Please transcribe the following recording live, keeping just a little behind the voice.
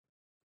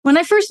When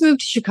I first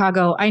moved to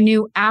Chicago, I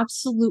knew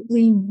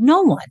absolutely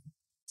no one.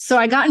 So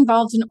I got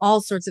involved in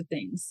all sorts of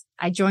things.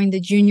 I joined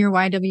the Junior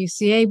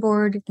YWCA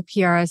board, the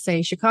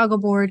PRSA Chicago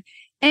board,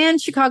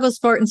 and Chicago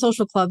Sport and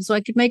Social Club so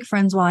I could make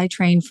friends while I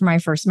trained for my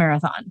first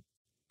marathon.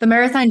 The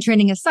marathon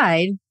training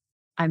aside,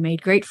 I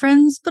made great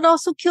friends, but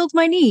also killed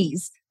my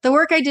knees. The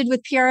work I did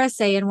with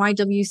PRSA and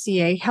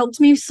YWCA helped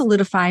me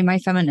solidify my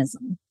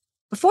feminism.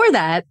 Before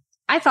that,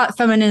 I thought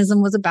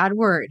feminism was a bad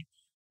word.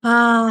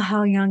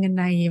 How young and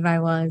naive I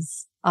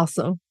was.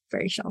 Also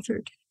very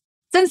sheltered.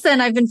 Since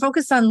then, I've been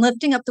focused on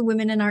lifting up the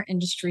women in our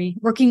industry,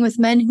 working with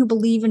men who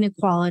believe in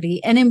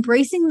equality, and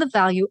embracing the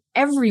value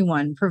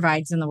everyone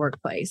provides in the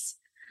workplace.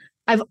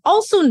 I've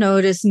also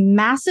noticed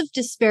massive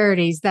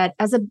disparities that,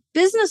 as a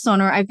business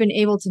owner, I've been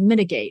able to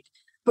mitigate.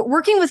 But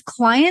working with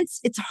clients,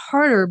 it's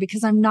harder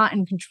because I'm not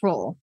in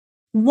control.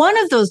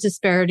 One of those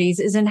disparities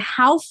is in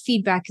how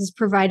feedback is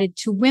provided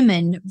to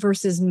women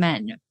versus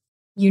men.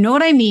 You know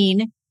what I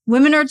mean?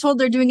 Women are told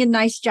they're doing a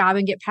nice job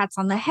and get pats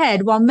on the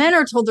head, while men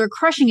are told they're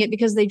crushing it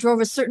because they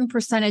drove a certain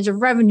percentage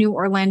of revenue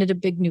or landed a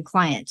big new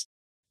client.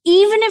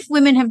 Even if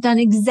women have done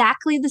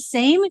exactly the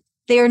same,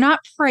 they are not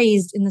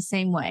praised in the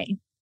same way.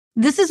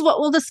 This is what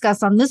we'll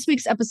discuss on this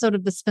week's episode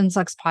of the Spin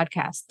Sucks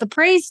podcast, the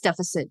praise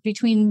deficit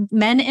between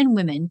men and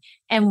women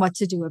and what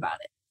to do about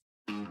it.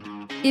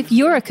 If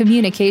you're a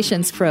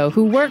communications pro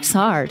who works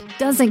hard,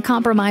 doesn't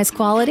compromise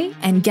quality,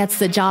 and gets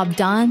the job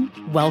done,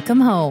 welcome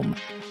home.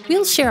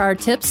 We'll share our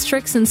tips,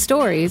 tricks, and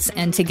stories,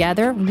 and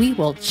together we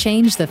will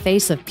change the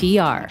face of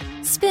PR.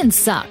 Spin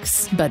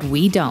sucks, but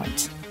we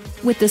don't.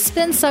 With the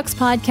Spin Sucks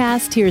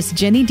podcast, here's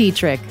Gini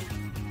Dietrich.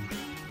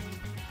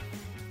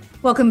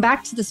 Welcome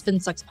back to the Spin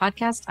Sucks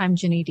podcast. I'm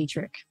Gini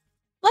Dietrich.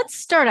 Let's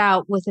start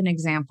out with an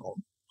example.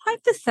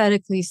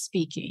 Hypothetically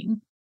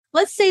speaking,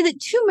 let's say that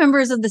two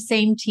members of the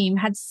same team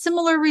had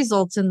similar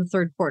results in the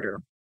third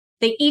quarter.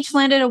 They each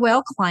landed a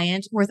whale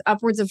client worth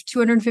upwards of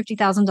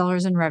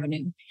 $250,000 in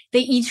revenue. They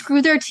each grew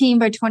their team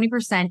by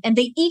 20%, and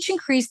they each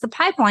increased the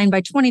pipeline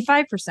by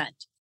 25%.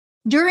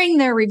 During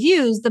their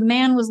reviews, the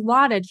man was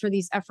lauded for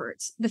these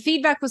efforts. The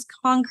feedback was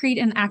concrete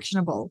and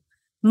actionable.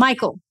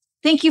 Michael,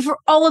 thank you for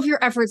all of your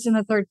efforts in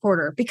the third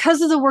quarter. Because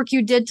of the work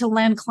you did to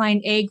land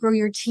client A, grow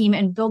your team,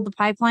 and build the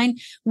pipeline,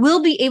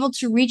 we'll be able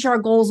to reach our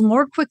goals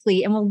more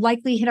quickly and will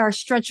likely hit our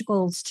stretch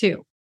goals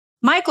too.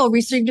 Michael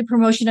received a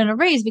promotion and a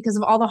raise because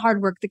of all the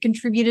hard work that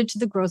contributed to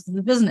the growth of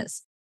the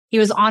business. He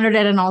was honored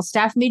at an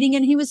all-staff meeting,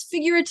 and he was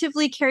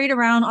figuratively carried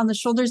around on the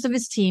shoulders of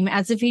his team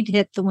as if he'd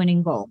hit the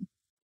winning goal.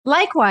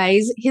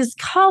 Likewise, his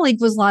colleague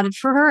was lauded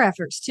for her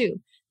efforts too.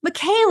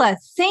 Michaela,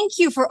 thank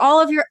you for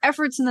all of your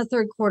efforts in the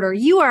third quarter.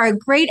 You are a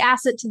great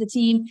asset to the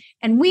team,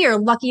 and we are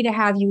lucky to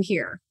have you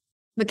here.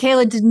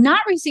 Michaela did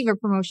not receive a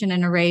promotion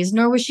and a raise,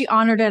 nor was she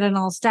honored at an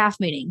all-staff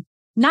meeting.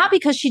 Not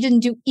because she didn't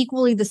do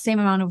equally the same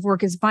amount of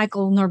work as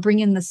Michael, nor bring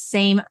in the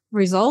same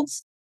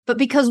results, but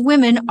because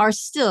women are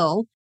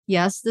still,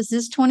 yes, this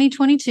is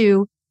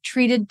 2022,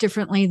 treated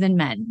differently than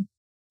men.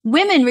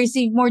 Women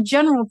receive more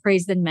general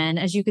praise than men,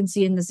 as you can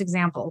see in this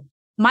example.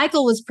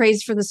 Michael was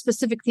praised for the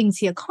specific things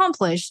he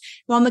accomplished,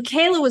 while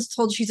Michaela was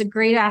told she's a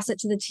great asset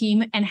to the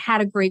team and had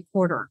a great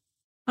quarter.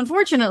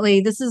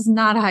 Unfortunately, this is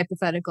not a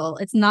hypothetical.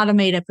 It's not a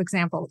made-up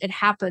example. It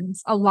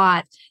happens a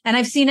lot, and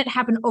I've seen it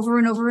happen over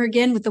and over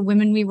again with the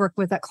women we work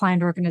with at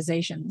client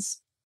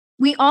organizations.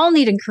 We all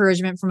need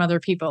encouragement from other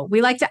people.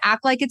 We like to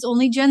act like it's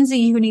only Gen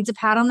Z who needs a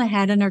pat on the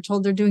head and are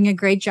told they're doing a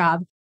great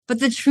job.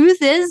 But the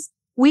truth is,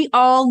 we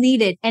all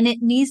need it, and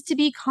it needs to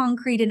be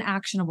concrete and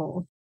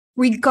actionable.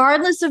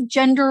 Regardless of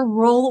gender,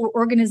 role, or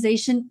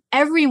organization,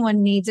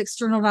 everyone needs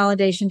external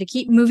validation to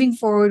keep moving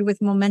forward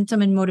with momentum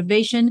and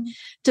motivation,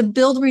 to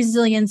build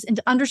resilience, and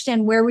to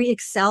understand where we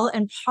excel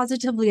and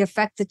positively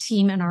affect the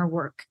team and our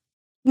work.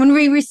 When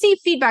we receive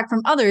feedback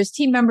from others,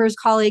 team members,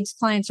 colleagues,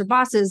 clients, or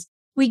bosses,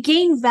 we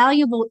gain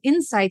valuable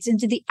insights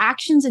into the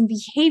actions and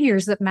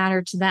behaviors that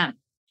matter to them.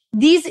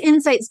 These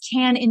insights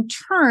can, in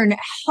turn,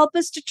 help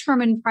us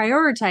determine and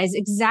prioritize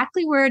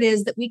exactly where it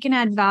is that we can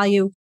add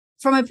value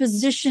from a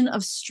position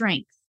of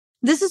strength.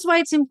 This is why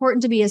it's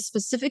important to be as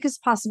specific as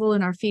possible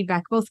in our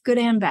feedback, both good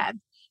and bad.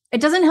 It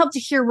doesn't help to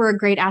hear we're a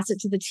great asset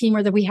to the team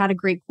or that we had a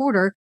great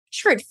quarter.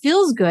 Sure, it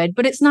feels good,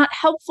 but it's not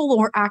helpful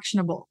or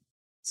actionable.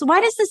 So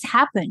why does this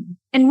happen?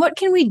 And what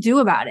can we do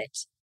about it?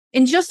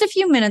 In just a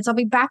few minutes, I'll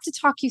be back to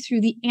talk you through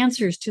the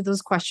answers to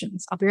those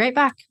questions. I'll be right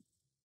back.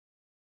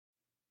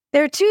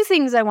 There are two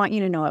things I want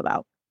you to know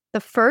about. The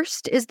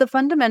first is the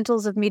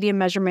Fundamentals of Media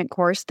Measurement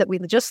course that we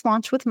just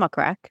launched with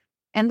Muckrack.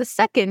 And the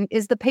second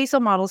is the PESO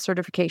model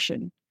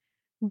certification.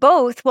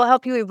 Both will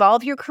help you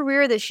evolve your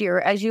career this year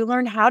as you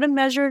learn how to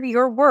measure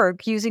your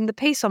work using the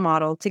PESO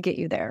model to get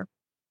you there.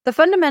 The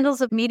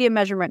Fundamentals of Media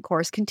Measurement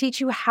course can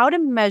teach you how to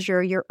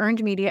measure your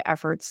earned media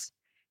efforts,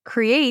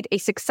 create a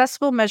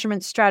successful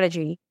measurement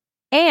strategy,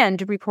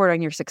 and report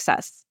on your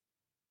success.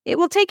 It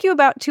will take you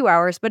about 2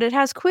 hours, but it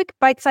has quick,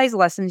 bite-sized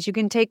lessons you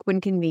can take when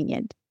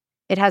convenient.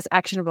 It has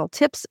actionable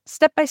tips,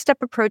 step-by-step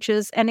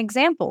approaches, and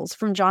examples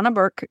from Jonna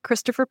Burke,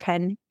 Christopher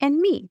Penn, and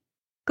me.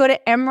 Go to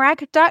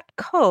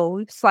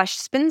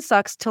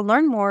mrac.co/spinsucks to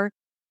learn more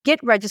Get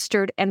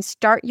registered and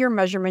start your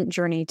measurement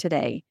journey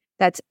today.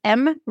 That's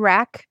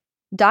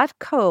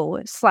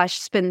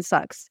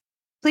mrac.co/spinsucks.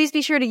 Please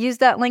be sure to use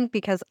that link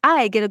because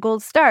I get a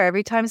gold star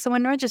every time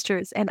someone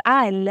registers, and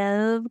I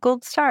love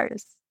gold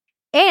stars.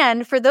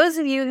 And for those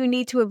of you who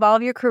need to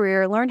evolve your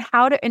career, learn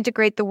how to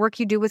integrate the work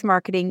you do with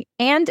marketing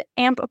and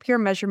amp up your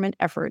measurement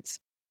efforts,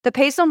 the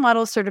PESO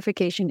Model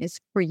certification is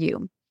for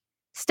you.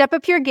 Step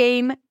up your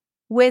game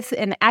with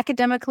an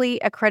academically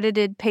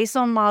accredited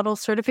PESO Model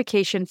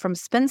certification from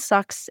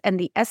SpinSucks and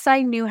the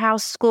SI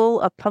Newhouse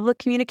School of Public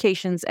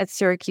Communications at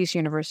Syracuse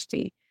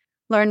University.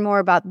 Learn more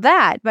about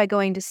that by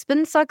going to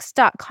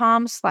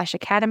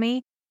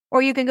spinsucks.com/academy,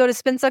 or you can go to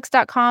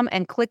spinsucks.com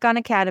and click on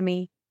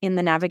Academy in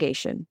the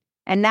navigation.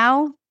 And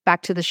now,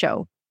 back to the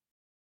show.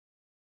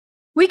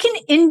 We can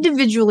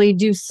individually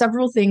do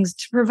several things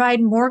to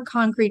provide more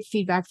concrete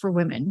feedback for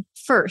women.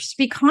 First,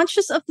 be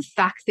conscious of the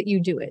fact that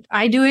you do it.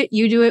 I do it,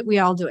 you do it, we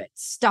all do it.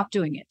 Stop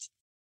doing it.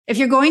 If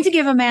you're going to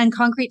give a man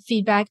concrete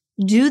feedback,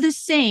 do the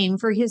same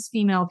for his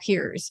female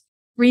peers.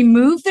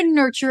 Remove the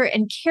nurture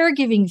and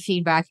caregiving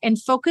feedback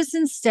and focus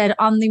instead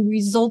on the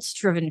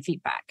results-driven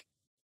feedback.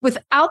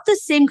 Without the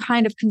same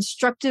kind of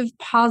constructive,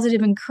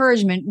 positive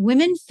encouragement,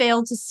 women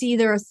fail to see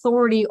their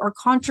authority or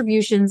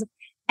contributions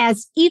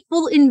as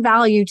equal in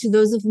value to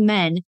those of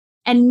men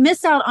and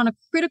miss out on a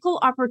critical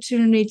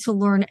opportunity to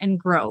learn and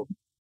grow.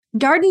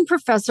 Darden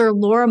professor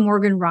Laura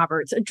Morgan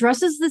Roberts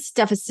addresses this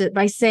deficit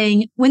by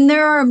saying, when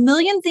there are a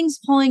million things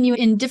pulling you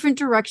in different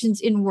directions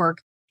in work,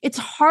 it's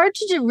hard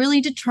to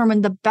really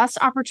determine the best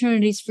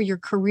opportunities for your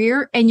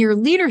career and your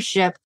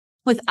leadership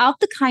without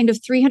the kind of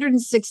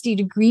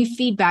 360-degree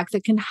feedback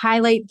that can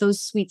highlight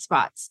those sweet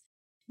spots.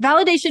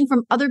 Validation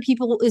from other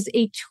people is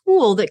a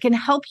tool that can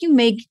help you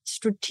make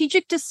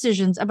strategic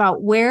decisions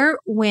about where,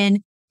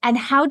 when, and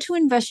how to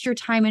invest your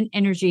time and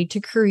energy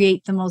to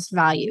create the most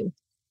value.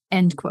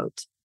 End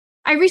quote.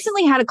 I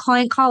recently had a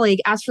client colleague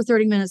ask for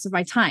 30 minutes of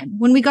my time.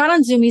 When we got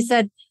on Zoom, he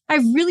said,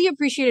 I've really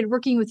appreciated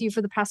working with you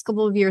for the past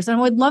couple of years, and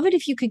I would love it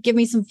if you could give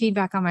me some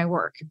feedback on my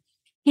work.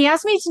 He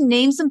asked me to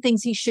name some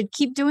things he should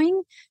keep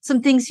doing,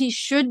 some things he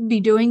should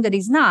be doing that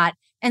he's not,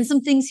 and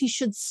some things he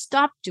should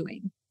stop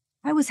doing.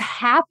 I was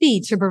happy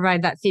to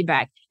provide that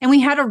feedback, and we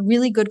had a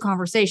really good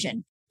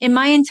conversation. In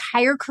my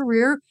entire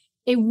career,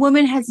 a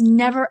woman has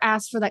never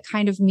asked for that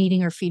kind of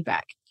meeting or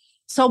feedback.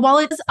 So while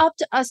it's up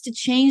to us to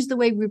change the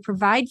way we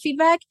provide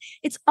feedback,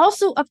 it's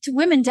also up to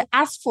women to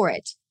ask for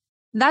it.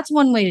 That's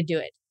one way to do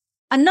it.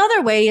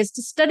 Another way is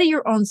to study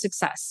your own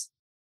success.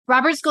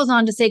 Roberts goes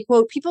on to say,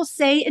 quote, people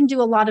say and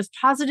do a lot of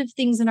positive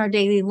things in our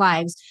daily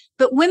lives,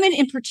 but women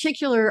in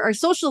particular are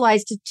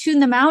socialized to tune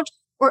them out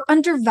or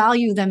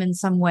undervalue them in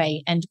some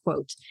way, end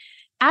quote.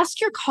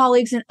 Ask your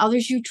colleagues and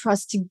others you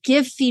trust to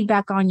give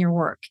feedback on your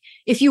work.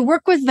 If you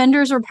work with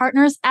vendors or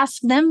partners,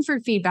 ask them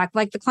for feedback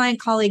like the client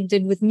colleague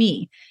did with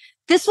me.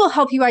 This will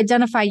help you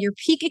identify your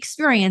peak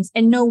experience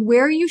and know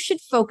where you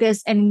should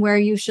focus and where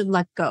you should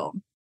let go.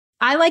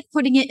 I like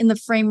putting it in the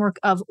framework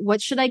of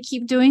what should I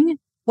keep doing?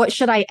 What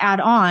should I add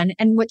on?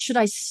 And what should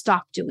I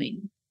stop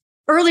doing?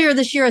 Earlier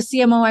this year, a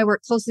CMO I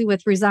worked closely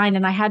with resigned,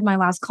 and I had my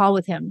last call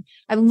with him.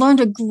 I learned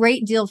a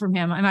great deal from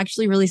him. I'm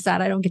actually really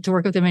sad I don't get to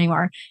work with him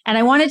anymore. And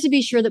I wanted to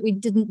be sure that we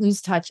didn't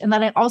lose touch and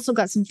that I also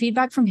got some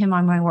feedback from him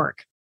on my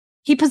work.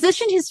 He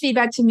positioned his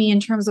feedback to me in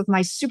terms of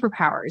my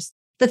superpowers,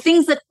 the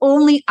things that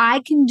only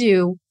I can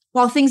do,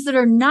 while things that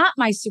are not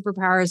my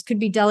superpowers could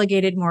be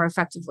delegated more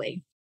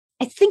effectively.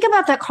 I think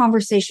about that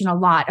conversation a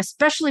lot,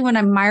 especially when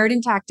I'm mired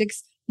in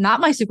tactics, not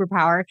my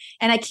superpower,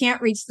 and I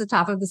can't reach the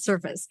top of the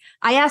surface.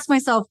 I ask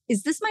myself,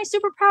 is this my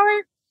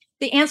superpower?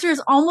 The answer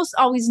is almost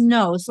always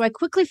no, so I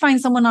quickly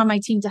find someone on my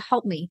team to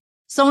help me,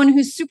 someone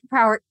whose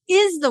superpower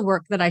is the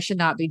work that I should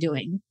not be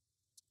doing.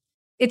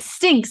 It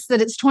stinks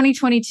that it's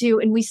 2022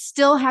 and we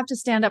still have to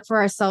stand up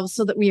for ourselves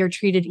so that we are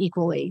treated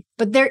equally.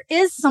 But there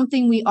is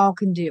something we all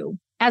can do.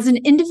 As an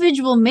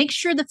individual, make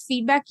sure the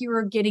feedback you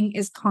are getting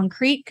is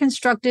concrete,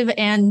 constructive,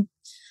 and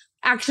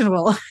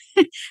actionable.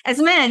 As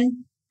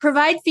men,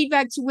 provide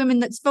feedback to women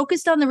that's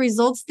focused on the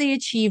results they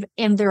achieve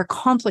and their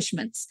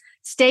accomplishments.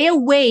 Stay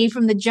away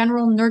from the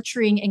general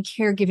nurturing and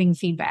caregiving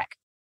feedback.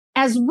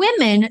 As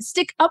women,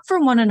 stick up for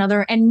one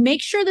another and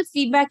make sure the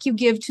feedback you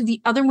give to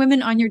the other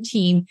women on your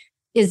team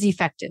is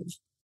effective.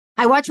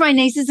 I watch my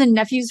nieces and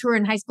nephews who are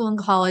in high school and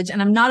college, and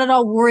I'm not at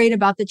all worried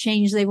about the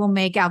change they will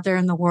make out there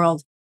in the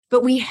world.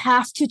 But we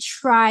have to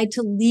try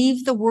to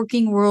leave the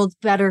working world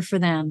better for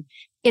them.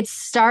 It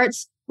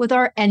starts with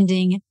our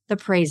ending the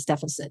praise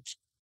deficit.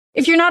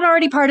 If you're not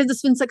already part of the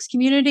SpinSucks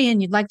community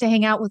and you'd like to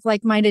hang out with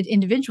like-minded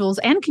individuals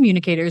and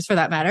communicators for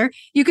that matter,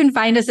 you can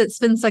find us at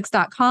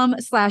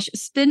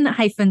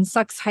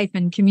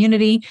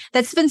spinsucks.com/spin-sucks-community.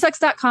 That's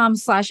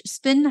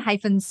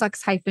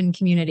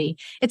spinsucks.com/spin-sucks-community.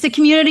 It's a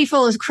community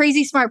full of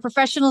crazy smart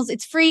professionals.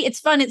 It's free,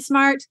 it's fun, it's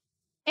smart,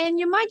 and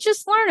you might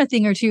just learn a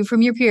thing or two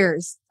from your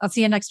peers. I'll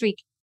see you next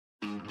week.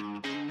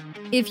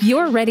 If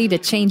you're ready to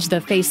change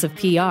the face of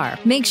PR,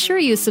 make sure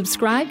you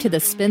subscribe to the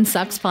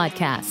SpinSucks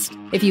podcast.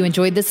 If you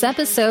enjoyed this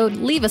episode,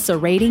 leave us a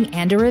rating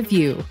and a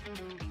review.